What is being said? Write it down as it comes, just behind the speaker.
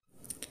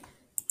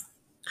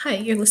Hi,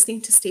 you're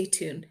listening to Stay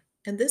Tuned,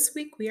 and this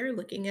week we are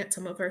looking at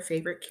some of our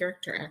favorite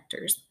character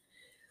actors.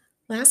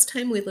 Last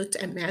time we looked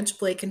at Madge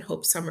Blake and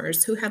Hope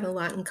Summers, who had a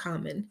lot in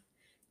common.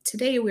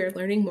 Today we are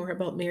learning more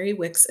about Mary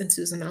Wicks and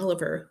Susan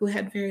Oliver, who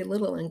had very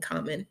little in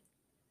common.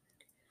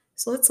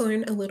 So let's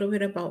learn a little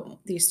bit about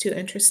these two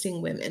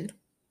interesting women.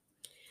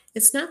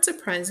 It's not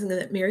surprising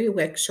that Mary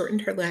Wicks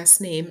shortened her last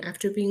name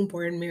after being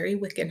born Mary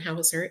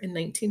Wickenhauser in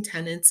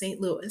 1910 in St.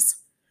 Louis.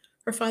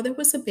 Her father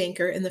was a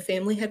banker and the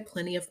family had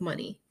plenty of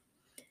money.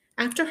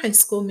 After high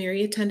school,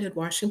 Mary attended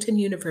Washington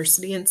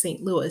University in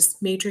St. Louis,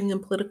 majoring in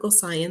political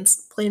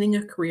science, planning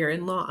a career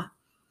in law.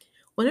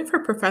 One of her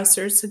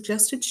professors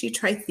suggested she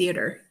try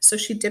theater, so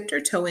she dipped her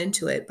toe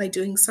into it by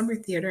doing summer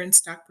theater in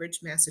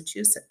Stockbridge,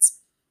 Massachusetts.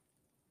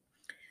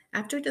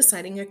 After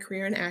deciding a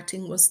career in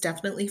acting was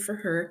definitely for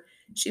her,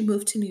 she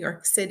moved to New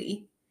York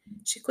City.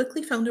 She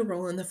quickly found a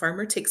role in The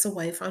Farmer Takes a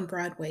Wife on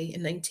Broadway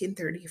in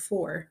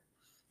 1934.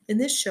 In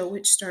this show,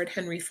 which starred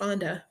Henry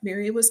Fonda,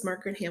 Mary was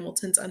Margaret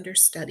Hamilton's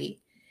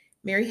understudy.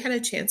 Mary had a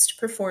chance to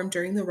perform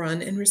during the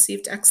run and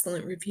received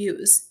excellent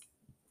reviews.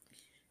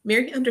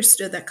 Mary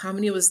understood that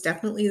comedy was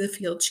definitely the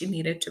field she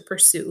needed to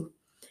pursue.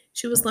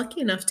 She was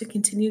lucky enough to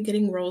continue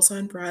getting roles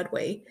on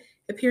Broadway,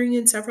 appearing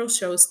in several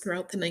shows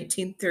throughout the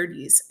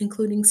 1930s,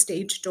 including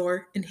Stage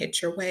Door and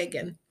Hitch Your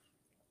Wagon.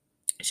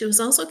 She was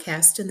also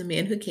cast in The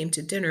Man Who Came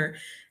to Dinner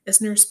as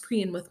Nurse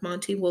Preen with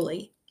Monty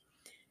Woolley.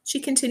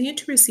 She continued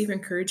to receive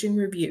encouraging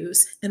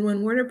reviews, and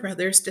when Warner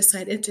Brothers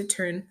decided to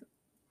turn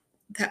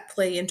that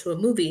play into a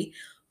movie,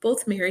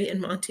 both Mary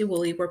and Monty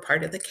Woolley were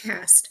part of the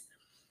cast.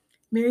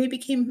 Mary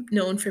became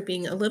known for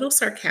being a little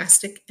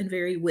sarcastic and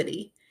very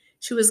witty.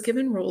 She was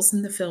given roles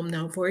in the film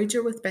Now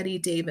Voyager with Betty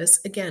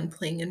Davis, again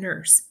playing a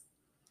nurse.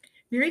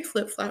 Mary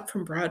flip flopped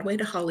from Broadway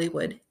to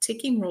Hollywood,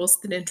 taking roles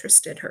that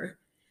interested her.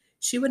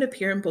 She would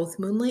appear in both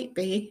Moonlight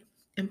Bay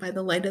and By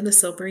the Light of the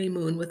Silvery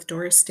Moon with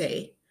Doris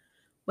Day,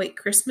 White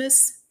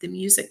Christmas, The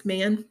Music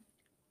Man,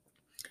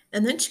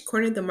 and then she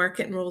cornered the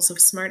market in roles of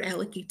smart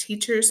alecky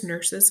teachers,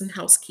 nurses, and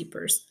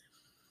housekeepers.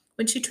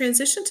 When she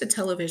transitioned to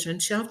television,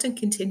 she often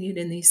continued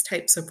in these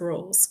types of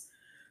roles.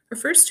 Her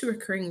first two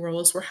recurring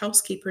roles were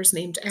housekeepers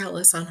named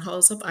Alice on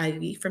Halls of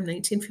Ivy from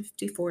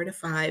 1954 to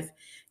 5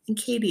 and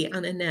Katie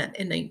on Annette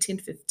in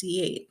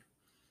 1958.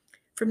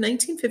 From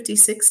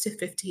 1956 to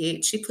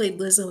 58, she played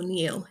Liz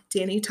O'Neill,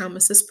 Danny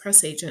Thomas's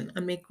press agent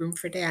on Make Room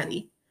for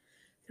Daddy.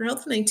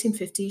 Throughout the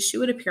 1950s, she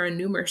would appear on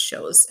numerous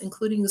shows,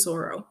 including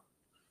Zorro.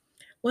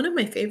 One of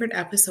my favorite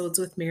episodes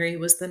with Mary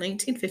was the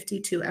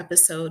 1952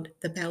 episode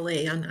The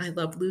Ballet on I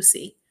Love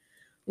Lucy.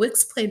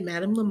 Wicks played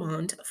Madame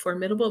Lamond, a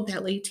formidable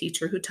ballet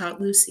teacher who taught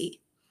Lucy.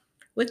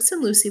 Wicks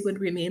and Lucy would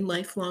remain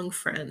lifelong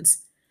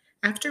friends.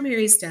 After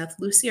Mary's death,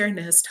 Lucy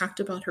Arnaz talked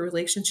about her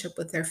relationship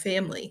with their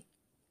family.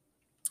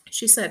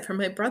 She said, "For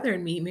my brother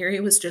and me, Mary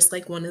was just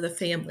like one of the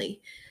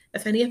family.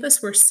 If any of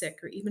us were sick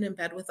or even in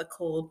bed with a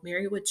cold,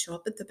 Mary would show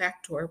up at the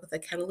back door with a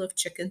kettle of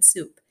chicken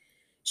soup.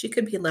 She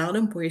could be loud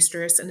and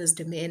boisterous and as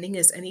demanding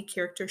as any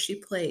character she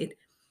played,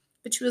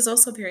 but she was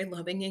also very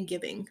loving and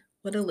giving.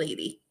 What a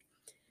lady."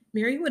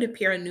 Mary would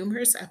appear on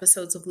numerous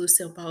episodes of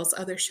Lucille Ball's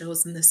other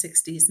shows in the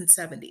 60s and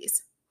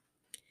 70s.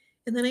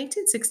 In the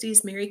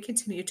 1960s, Mary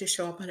continued to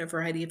show up on a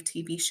variety of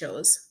TV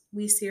shows.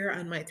 We see her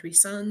on My Three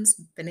Sons,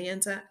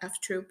 Bonanza, F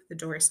Troop, The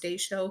Doris Day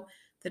Show,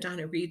 The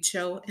Donna Reed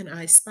Show, and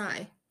I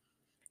Spy.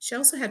 She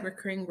also had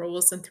recurring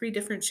roles in three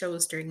different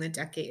shows during the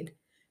decade: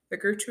 The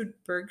Gertrude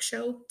Berg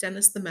Show,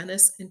 Dennis the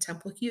Menace, and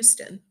Temple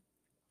Houston.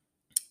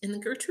 In The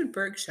Gertrude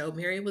Berg Show,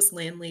 Mary was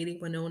landlady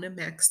Winona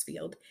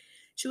Maxfield.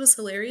 She was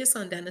hilarious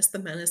on Dennis the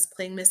Menace,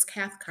 playing Miss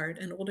Cathcart,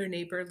 an older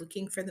neighbor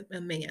looking for a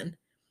man.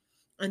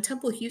 On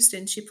Temple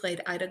Houston, she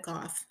played Ida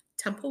Goff.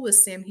 Temple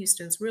was Sam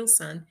Houston's real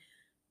son,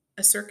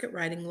 a circuit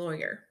riding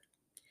lawyer.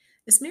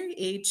 As Mary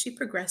aged, she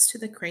progressed to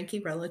the cranky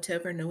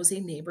relative or nosy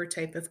neighbor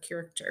type of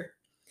character.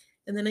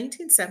 In the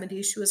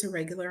 1970s, she was a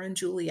regular on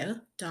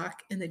Julia,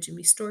 Doc, and The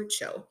Jimmy Stewart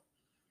Show.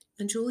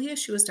 On Julia,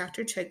 she was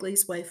Dr.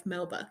 Chegley's wife,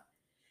 Melba.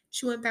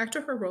 She went back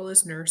to her role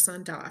as nurse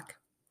on Doc.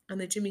 On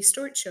The Jimmy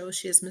Stewart Show,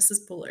 she is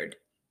Mrs. Bullard.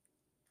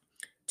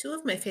 Two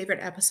of my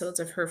favorite episodes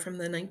of her from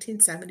the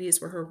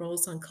 1970s were her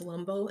roles on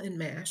Columbo and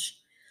MASH.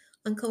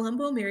 On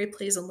Columbo, Mary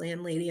plays a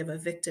landlady of a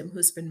victim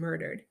who's been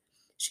murdered.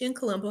 She and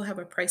Columbo have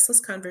a priceless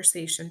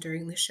conversation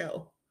during the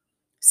show,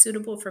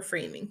 suitable for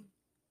framing.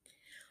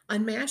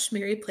 On MASH,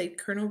 Mary played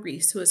Colonel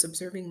Reese, who is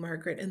observing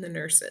Margaret and the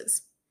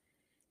nurses.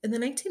 In the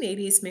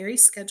 1980s,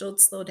 Mary's schedule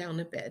slowed down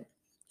a bit.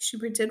 She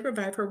did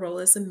revive her role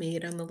as a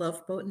maid on the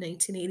Love Boat in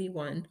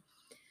 1981.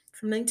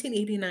 From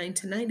 1989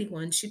 to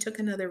 91, she took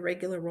another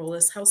regular role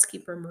as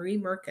housekeeper Marie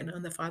Merkin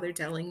on the Father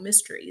Dowling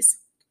Mysteries.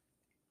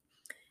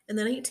 In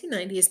the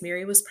 1990s,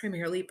 Mary was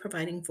primarily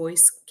providing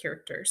voice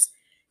characters.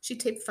 She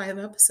taped 5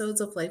 episodes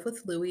of Life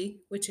with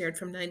Louie, which aired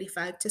from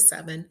 95 to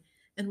 7,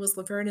 and was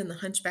Laverne in The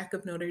Hunchback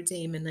of Notre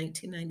Dame in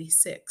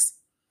 1996.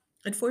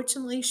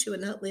 Unfortunately, she would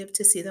not live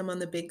to see them on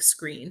the big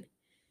screen.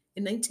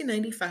 In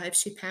 1995,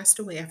 she passed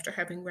away after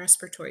having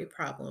respiratory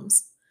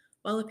problems.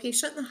 While a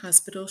patient in the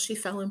hospital, she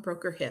fell and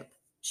broke her hip.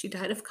 She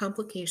died of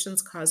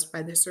complications caused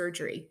by the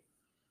surgery.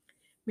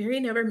 Mary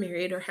never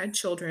married or had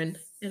children,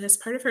 and as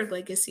part of her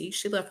legacy,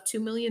 she left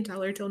 $2 million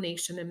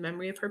donation in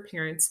memory of her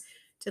parents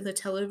to the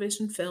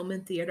television, film,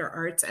 and theater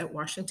arts at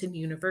Washington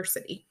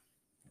University.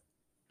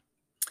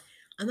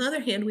 On the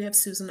other hand, we have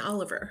Susan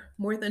Oliver,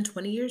 more than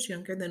 20 years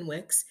younger than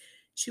Wicks.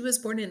 She was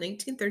born in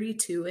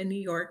 1932 in New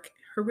York.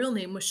 Her real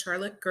name was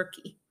Charlotte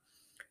Gerke.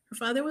 Her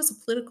father was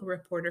a political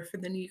reporter for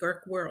the New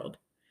York World.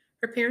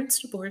 Her parents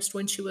divorced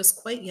when she was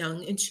quite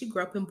young, and she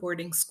grew up in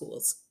boarding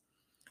schools.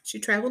 She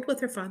traveled with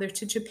her father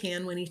to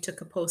Japan when he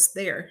took a post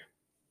there.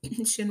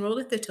 She enrolled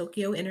at the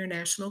Tokyo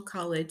International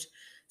College,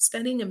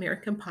 studying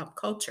American pop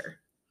culture.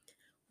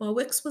 While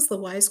Wicks was the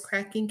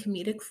wisecracking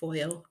comedic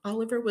foil,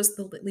 Oliver was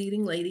the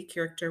leading lady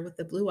character with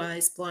the blue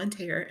eyes, blonde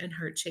hair, and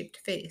heart shaped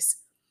face.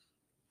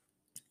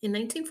 In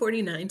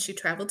 1949, she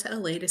traveled to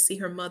LA to see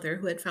her mother,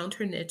 who had found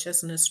her niche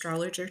as an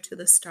astrologer to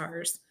the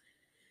stars.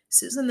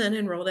 Susan then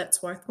enrolled at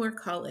Swarthmore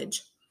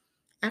College.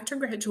 After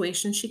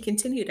graduation, she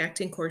continued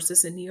acting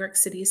courses in New York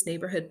City's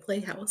neighborhood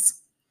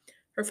playhouse.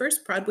 Her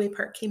first Broadway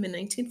part came in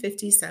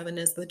 1957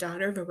 as the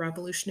daughter of a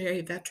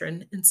Revolutionary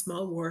veteran in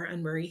Small War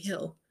on Murray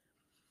Hill.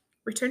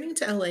 Returning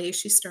to LA,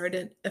 she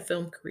started a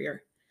film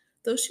career.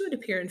 Though she would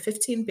appear in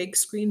 15 big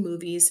screen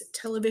movies,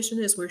 television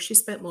is where she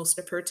spent most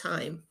of her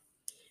time.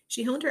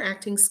 She honed her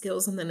acting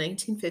skills in the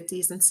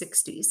 1950s and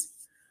 60s.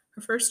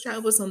 Her first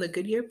job was on the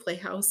Goodyear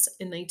Playhouse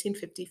in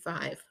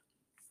 1955.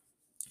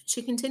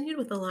 She continued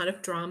with a lot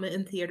of drama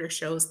and theater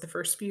shows the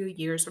first few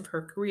years of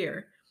her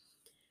career.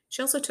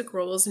 She also took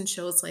roles in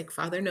shows like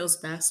Father Knows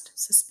Best,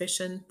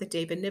 Suspicion, The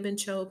David Niven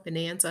Show,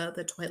 Bonanza,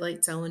 The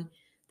Twilight Zone,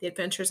 The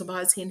Adventures of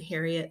Ozzie and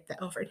Harriet,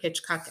 The Alfred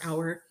Hitchcock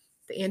Hour,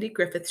 The Andy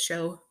Griffith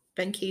Show,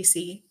 Ben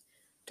Casey,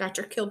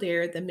 Dr.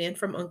 Kildare, The Man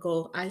from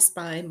Uncle, I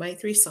Spy, My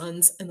Three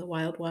Sons, and The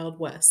Wild Wild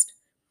West.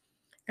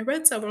 I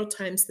read several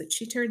times that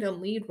she turned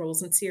down lead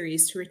roles in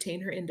series to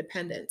retain her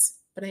independence,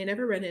 but I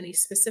never read any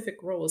specific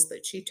roles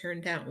that she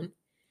turned down.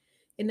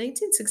 In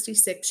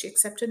 1966, she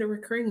accepted a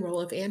recurring role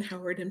of Anne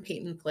Howard in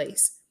Peyton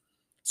Place.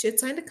 She had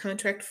signed a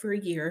contract for a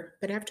year,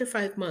 but after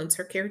 5 months,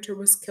 her character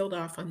was killed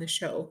off on the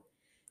show.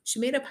 She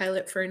made a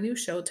pilot for a new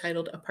show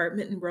titled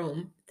Apartment in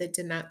Rome that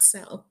did not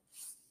sell.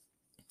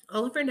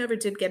 Oliver never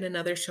did get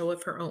another show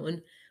of her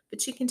own,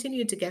 but she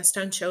continued to guest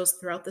on shows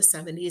throughout the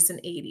 70s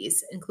and 80s,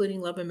 including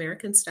Love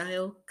American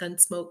Style,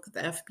 Gunsmoke,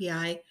 The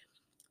FBI,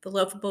 The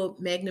Love Boat,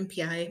 Magnum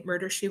PI,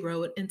 Murder She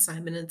Wrote, and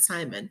Simon and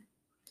Simon.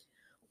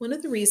 One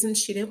of the reasons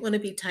she didn't want to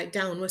be tied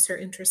down was her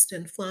interest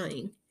in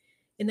flying.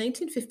 In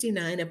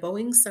 1959, a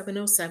Boeing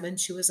 707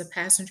 she was a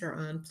passenger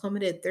on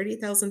plummeted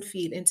 30,000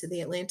 feet into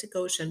the Atlantic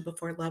Ocean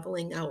before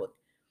leveling out.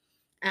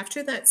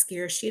 After that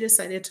scare, she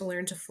decided to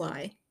learn to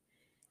fly.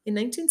 In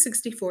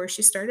 1964,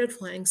 she started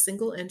flying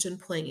single engine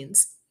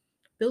planes.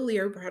 Bill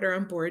Lear brought her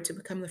on board to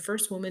become the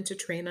first woman to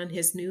train on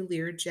his new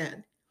Lear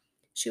jet.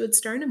 She would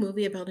star in a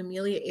movie about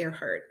Amelia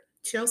Earhart.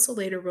 She also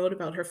later wrote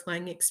about her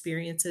flying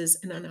experiences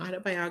in an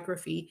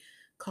autobiography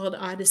called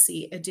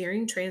Odyssey, A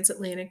Daring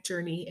Transatlantic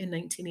Journey in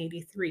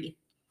 1983.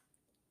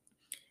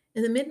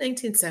 In the mid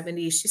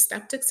 1970s, she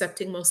stopped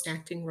accepting most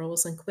acting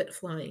roles and quit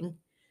flying.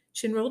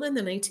 She enrolled in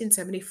the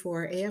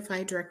 1974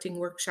 AFI Directing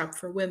Workshop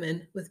for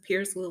Women with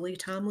peers Lily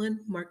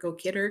Tomlin, Margot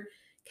Kidder,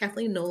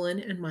 Kathleen Nolan,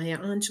 and Maya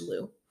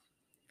Angelou.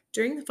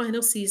 During the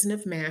final season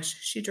of MASH,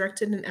 she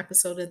directed an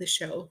episode of the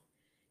show.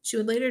 She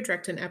would later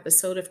direct an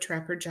episode of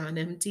Trapper John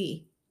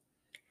M.D.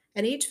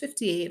 At age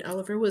 58,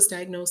 Oliver was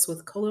diagnosed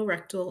with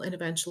colorectal and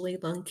eventually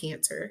lung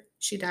cancer.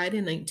 She died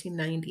in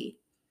 1990.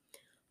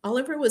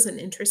 Oliver was an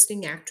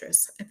interesting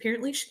actress.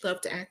 Apparently, she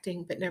loved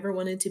acting but never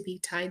wanted to be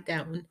tied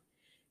down.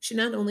 She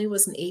not only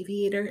was an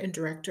aviator and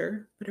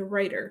director, but a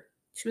writer.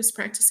 She was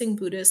practicing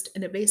Buddhist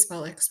and a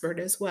baseball expert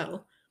as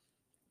well.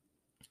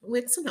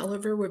 Wicks and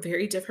Oliver were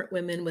very different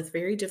women with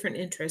very different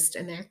interests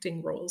and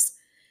acting roles.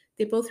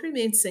 They both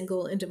remained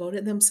single and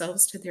devoted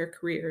themselves to their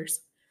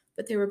careers,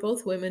 but they were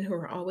both women who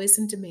were always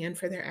in demand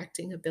for their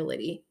acting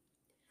ability.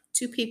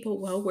 Two people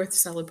well worth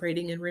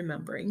celebrating and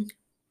remembering.